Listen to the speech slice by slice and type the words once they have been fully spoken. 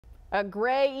A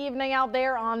gray evening out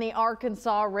there on the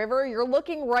Arkansas River. You're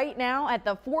looking right now at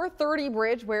the 430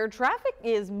 bridge where traffic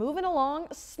is moving along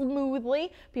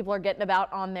smoothly. People are getting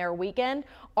about on their weekend.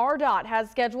 RDOT has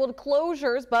scheduled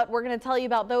closures, but we're going to tell you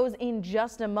about those in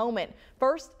just a moment.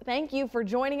 First, thank you for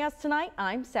joining us tonight.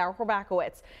 I'm Sarah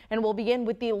Horbacewicz, and we'll begin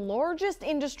with the largest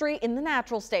industry in the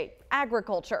natural state,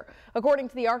 agriculture. According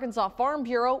to the Arkansas Farm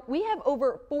Bureau, we have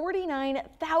over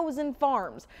 49,000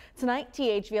 farms. Tonight,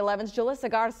 THV11's Jalissa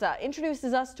Garza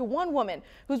introduces us to one woman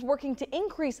who's working to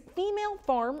increase female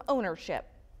farm ownership.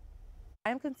 I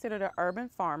am considered an urban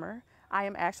farmer. I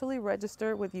am actually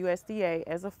registered with USDA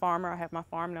as a farmer. I have my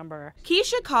farm number.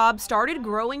 Keisha Cobb started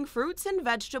growing fruits and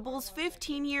vegetables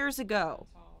 15 years ago.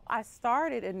 I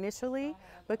started initially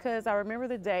because I remember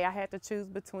the day I had to choose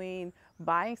between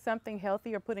buying something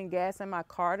healthy or putting gas in my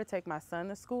car to take my son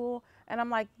to school. And I'm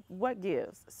like, what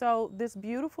gives? So this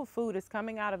beautiful food is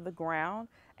coming out of the ground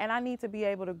and I need to be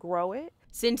able to grow it.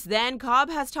 Since then, Cobb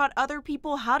has taught other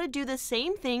people how to do the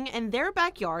same thing in their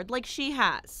backyard like she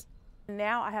has.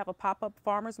 Now I have a pop-up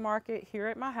farmers market here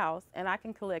at my house and I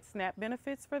can collect SNAP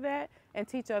benefits for that and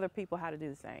teach other people how to do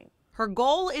the same. Her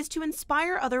goal is to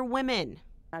inspire other women.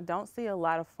 I don't see a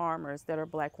lot of farmers that are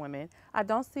black women. I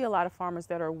don't see a lot of farmers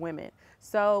that are women.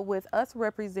 So with us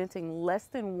representing less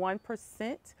than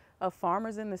 1% of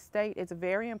farmers in the state, it's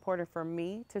very important for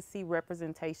me to see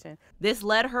representation. This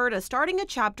led her to starting a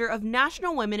chapter of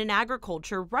National Women in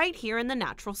Agriculture right here in the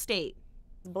natural state.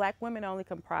 Black women only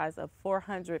comprise of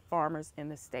 400 farmers in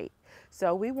the state.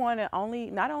 So we want to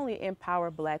not only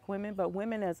empower black women, but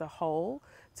women as a whole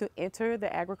to enter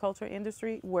the agriculture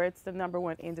industry where it's the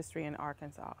 #1 industry in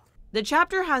Arkansas. The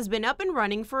chapter has been up and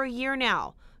running for a year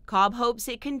now. Cobb hopes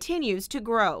it continues to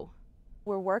grow.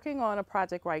 We're working on a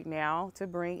project right now to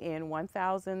bring in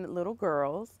 1,000 little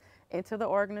girls into the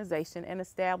organization and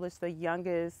establish the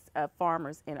youngest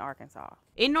farmers in Arkansas.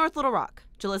 In North Little Rock,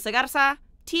 Jalissa Garza,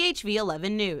 THV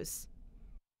 11 News.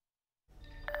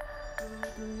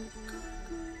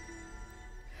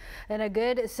 And a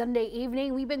good Sunday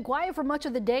evening. We've been quiet for much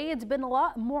of the day. It's been a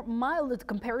lot more mild in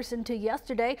comparison to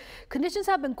yesterday. Conditions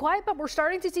have been quiet, but we're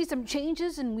starting to see some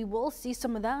changes, and we will see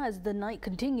some of that as the night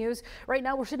continues. Right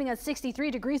now, we're sitting at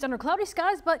 63 degrees under cloudy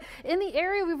skies, but in the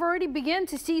area, we've already begun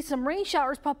to see some rain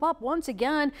showers pop up once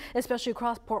again, especially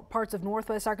across parts of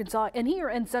northwest Arkansas. And here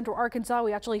in central Arkansas,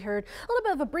 we actually heard a little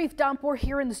bit of a brief downpour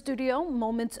here in the studio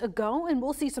moments ago, and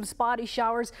we'll see some spotty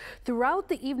showers throughout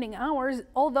the evening hours,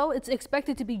 although it's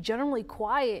expected to be generally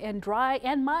quiet and dry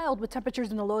and mild with temperatures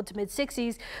in the low to mid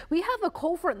 60s. We have a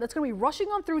cold front that's going to be rushing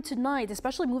on through tonight,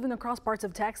 especially moving across parts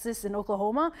of Texas and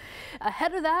Oklahoma.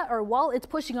 Ahead of that, or while it's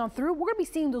pushing on through, we're going to be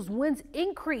seeing those winds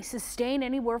increase, sustain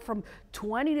anywhere from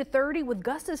 20 to 30 with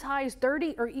gusts as high as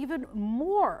 30 or even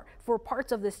more for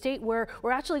parts of the state where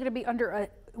we're actually going to be under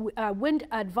a wind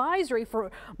advisory for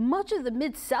much of the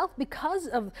mid-south because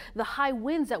of the high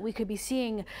winds that we could be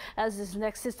seeing as this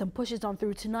next system pushes on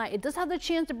through tonight. It does have the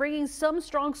chance to bring in some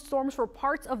strong storms for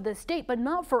parts of the state, but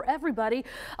not for everybody.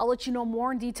 I'll let you know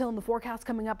more in detail in the forecast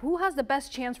coming up, who has the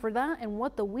best chance for that and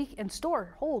what the week in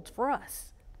store holds for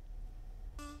us.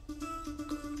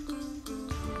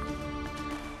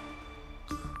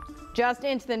 Just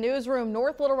into the newsroom,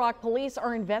 North Little Rock police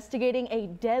are investigating a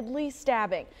deadly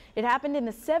stabbing. It happened in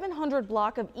the 700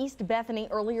 block of East Bethany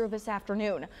earlier this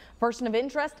afternoon. Person of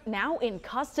interest now in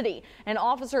custody, and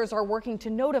officers are working to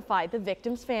notify the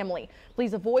victim's family.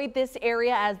 Please avoid this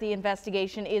area as the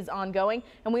investigation is ongoing,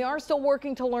 and we are still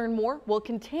working to learn more. We'll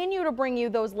continue to bring you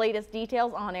those latest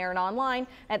details on air and online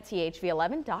at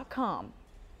thv11.com.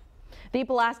 The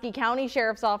Pulaski County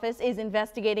Sheriff's Office is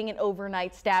investigating an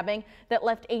overnight stabbing that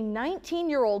left a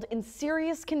 19-year-old in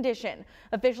serious condition.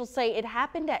 Officials say it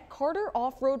happened at Carter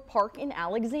Off-Road Park in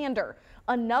Alexander.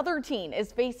 Another teen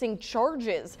is facing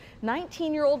charges,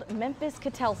 19-year-old Memphis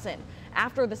Ketelson.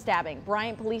 After the stabbing,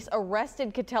 Bryant police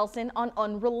arrested Ketelson on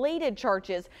unrelated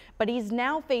charges, but he's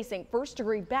now facing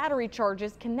first-degree battery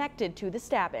charges connected to the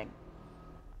stabbing.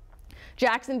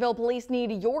 Jacksonville police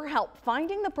need your help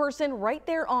finding the person right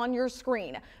there on your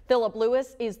screen. Philip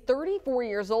Lewis is 34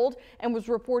 years old and was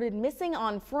reported missing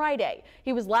on Friday.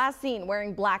 He was last seen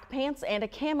wearing black pants and a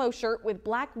camo shirt with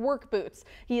black work boots.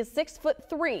 He is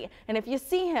 6'3", and if you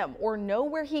see him or know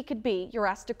where he could be, you're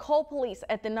asked to call police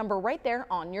at the number right there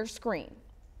on your screen.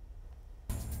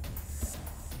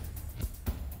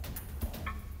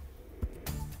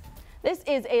 This This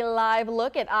is a live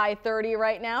look at I-30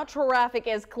 right now. Traffic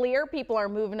is clear. People are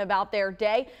moving about their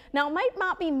day. Now, it might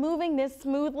not be moving this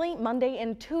smoothly Monday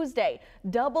and Tuesday.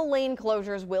 Double lane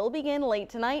closures will begin late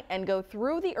tonight and go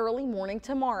through the early morning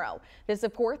tomorrow. This,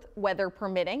 of course, weather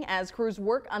permitting, as crews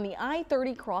work on the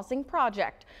I-30 crossing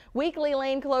project. Weekly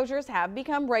lane closures have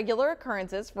become regular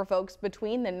occurrences for folks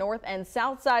between the north and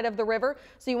south side of the river,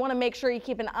 so you want to make sure you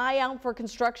keep an eye out for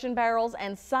construction barrels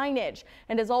and signage.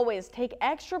 And as always, take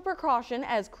extra precautions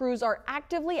as crews are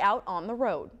actively out on the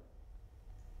road.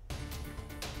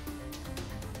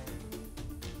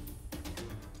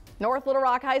 North Little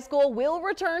Rock High School will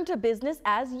return to business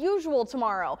as usual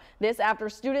tomorrow. This after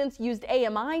students used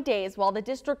AMI days while the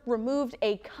district removed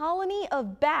a colony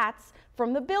of bats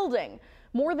from the building.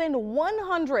 More than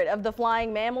 100 of the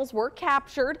flying mammals were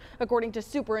captured, according to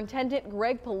Superintendent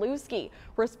Greg Paluski.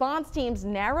 Response teams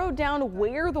narrowed down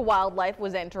where the wildlife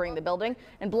was entering the building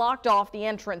and blocked off the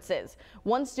entrances.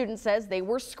 One student says they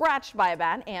were scratched by a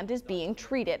bat and is being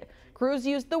treated. Crews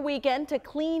used the weekend to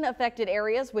clean affected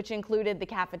areas, which included the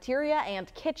cafeteria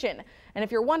and kitchen. And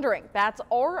if you're wondering, bats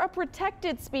are a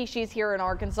protected species here in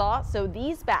Arkansas, so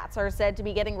these bats are said to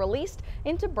be getting released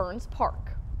into Burns Park.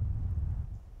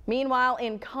 Meanwhile,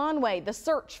 in Conway, the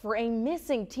search for a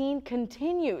missing teen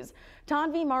continues.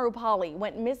 Tanvi Marupali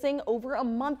went missing over a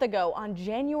month ago on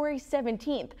January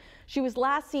 17th. She was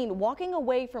last seen walking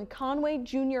away from Conway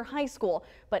Junior High School,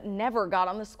 but never got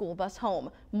on the school bus home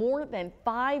more than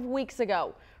 5 weeks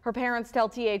ago. Her parents tell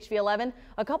THV11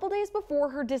 a couple days before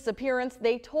her disappearance,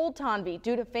 they told Tanvi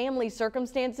due to family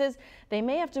circumstances, they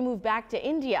may have to move back to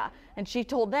India. And she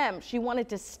told them she wanted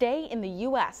to stay in the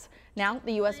U.S. Now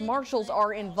the U.S. Marshals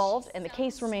are involved and the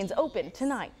case remains open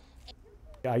tonight.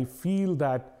 I feel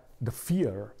that the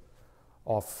fear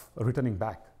of returning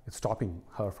back is stopping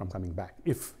her from coming back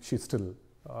if she's still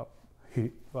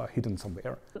hidden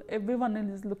somewhere. Everyone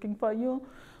is looking for you.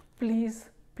 Please,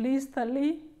 please,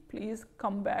 Tali, please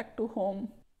come back to home.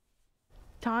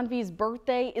 Tanvi's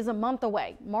birthday is a month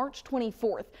away, March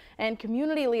 24th, and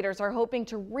community leaders are hoping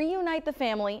to reunite the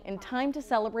family in time to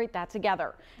celebrate that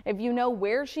together. If you know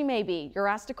where she may be, you're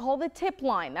asked to call the tip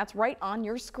line that's right on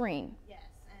your screen.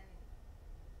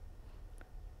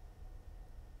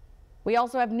 We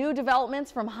also have new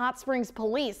developments from Hot Springs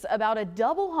Police about a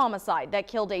double homicide that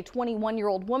killed a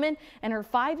 21-year-old woman and her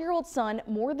 5-year-old son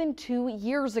more than 2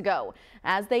 years ago.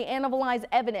 As they analyze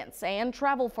evidence and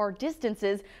travel far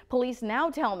distances, police now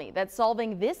tell me that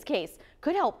solving this case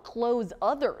could help close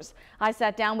others. I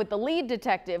sat down with the lead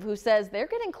detective who says they're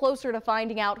getting closer to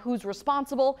finding out who's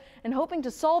responsible and hoping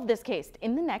to solve this case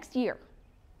in the next year.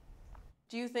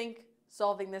 Do you think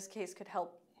solving this case could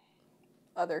help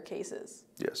other cases?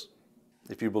 Yes.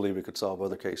 If you believe it could solve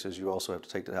other cases, you also have to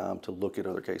take the time to look at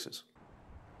other cases.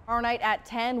 Tomorrow night at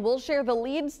 10, we'll share the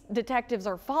leads detectives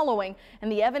are following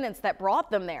and the evidence that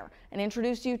brought them there and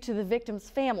introduce you to the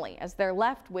victim's family as they're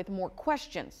left with more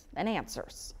questions than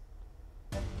answers.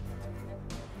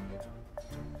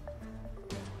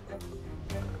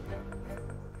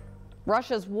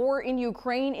 Russia's war in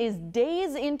Ukraine is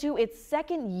days into its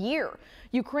second year.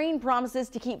 Ukraine promises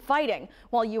to keep fighting,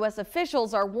 while U.S.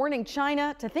 officials are warning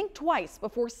China to think twice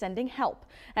before sending help.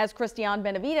 As Christian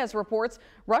Benavides reports,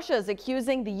 Russia is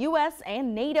accusing the U.S.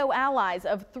 and NATO allies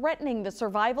of threatening the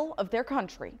survival of their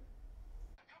country.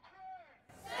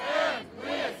 Stand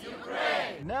with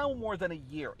Ukraine! Now more than a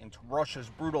year into Russia's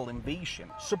brutal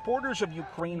invasion, supporters of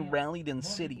Ukraine rallied in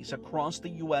cities across the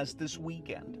U.S. this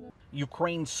weekend.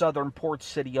 Ukraine's southern port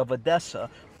city of Odessa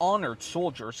honored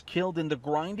soldiers killed in the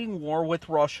grinding war with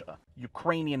Russia.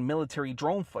 Ukrainian military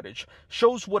drone footage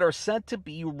shows what are said to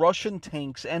be Russian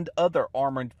tanks and other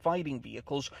armored fighting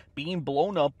vehicles being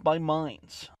blown up by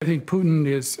mines. I think Putin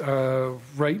is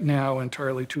right now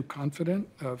entirely too confident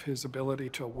of his ability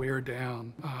to wear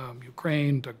down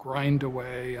Ukraine, to grind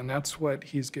away, and that's what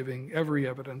he's giving every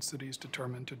evidence that he's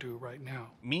determined to do right now.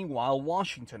 Meanwhile,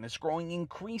 Washington is growing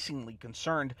increasingly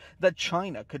concerned that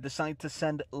China could decide to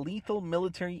send lethal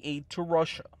military aid to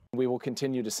Russia. We will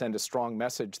continue to send a strong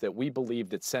message that we believe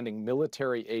that sending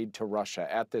military aid to Russia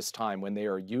at this time when they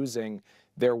are using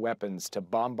their weapons to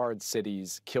bombard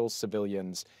cities, kill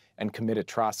civilians, and commit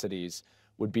atrocities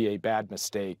would be a bad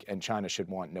mistake, and China should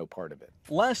want no part of it.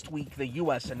 Last week, the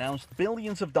U.S. announced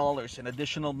billions of dollars in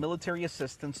additional military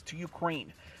assistance to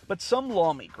Ukraine. But some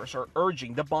lawmakers are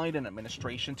urging the Biden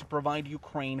administration to provide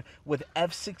Ukraine with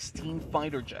F-16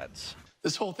 fighter jets.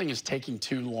 This whole thing is taking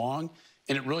too long,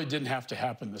 and it really didn't have to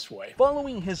happen this way.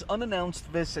 Following his unannounced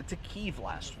visit to Kyiv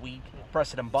last week,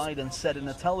 President Biden said in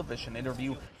a television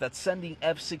interview that sending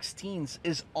F-16s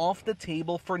is off the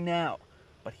table for now.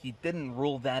 But he didn't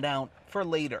rule that out for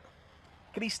later.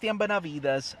 Cristian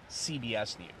Benavides,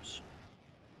 CBS News.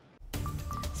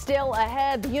 Still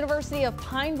ahead, the University of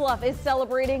Pine Bluff is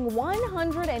celebrating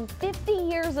 150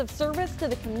 years of service to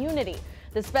the community.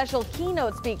 The special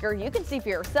keynote speaker you can see for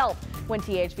yourself when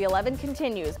THV 11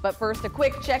 continues. But first, a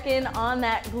quick check-in on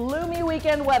that gloomy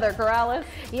weekend weather, Corrales.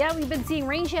 Yeah, we've been seeing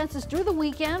rain chances through the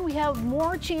weekend. We have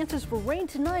more chances for rain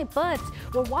tonight, but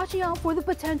we're watching out for the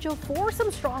potential for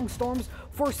some strong storms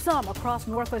for some across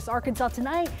northwest Arkansas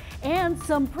tonight, and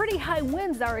some pretty high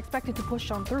winds that are expected to push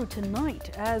on through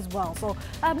tonight as well. So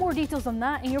I have more details on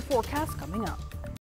that in your forecast coming up.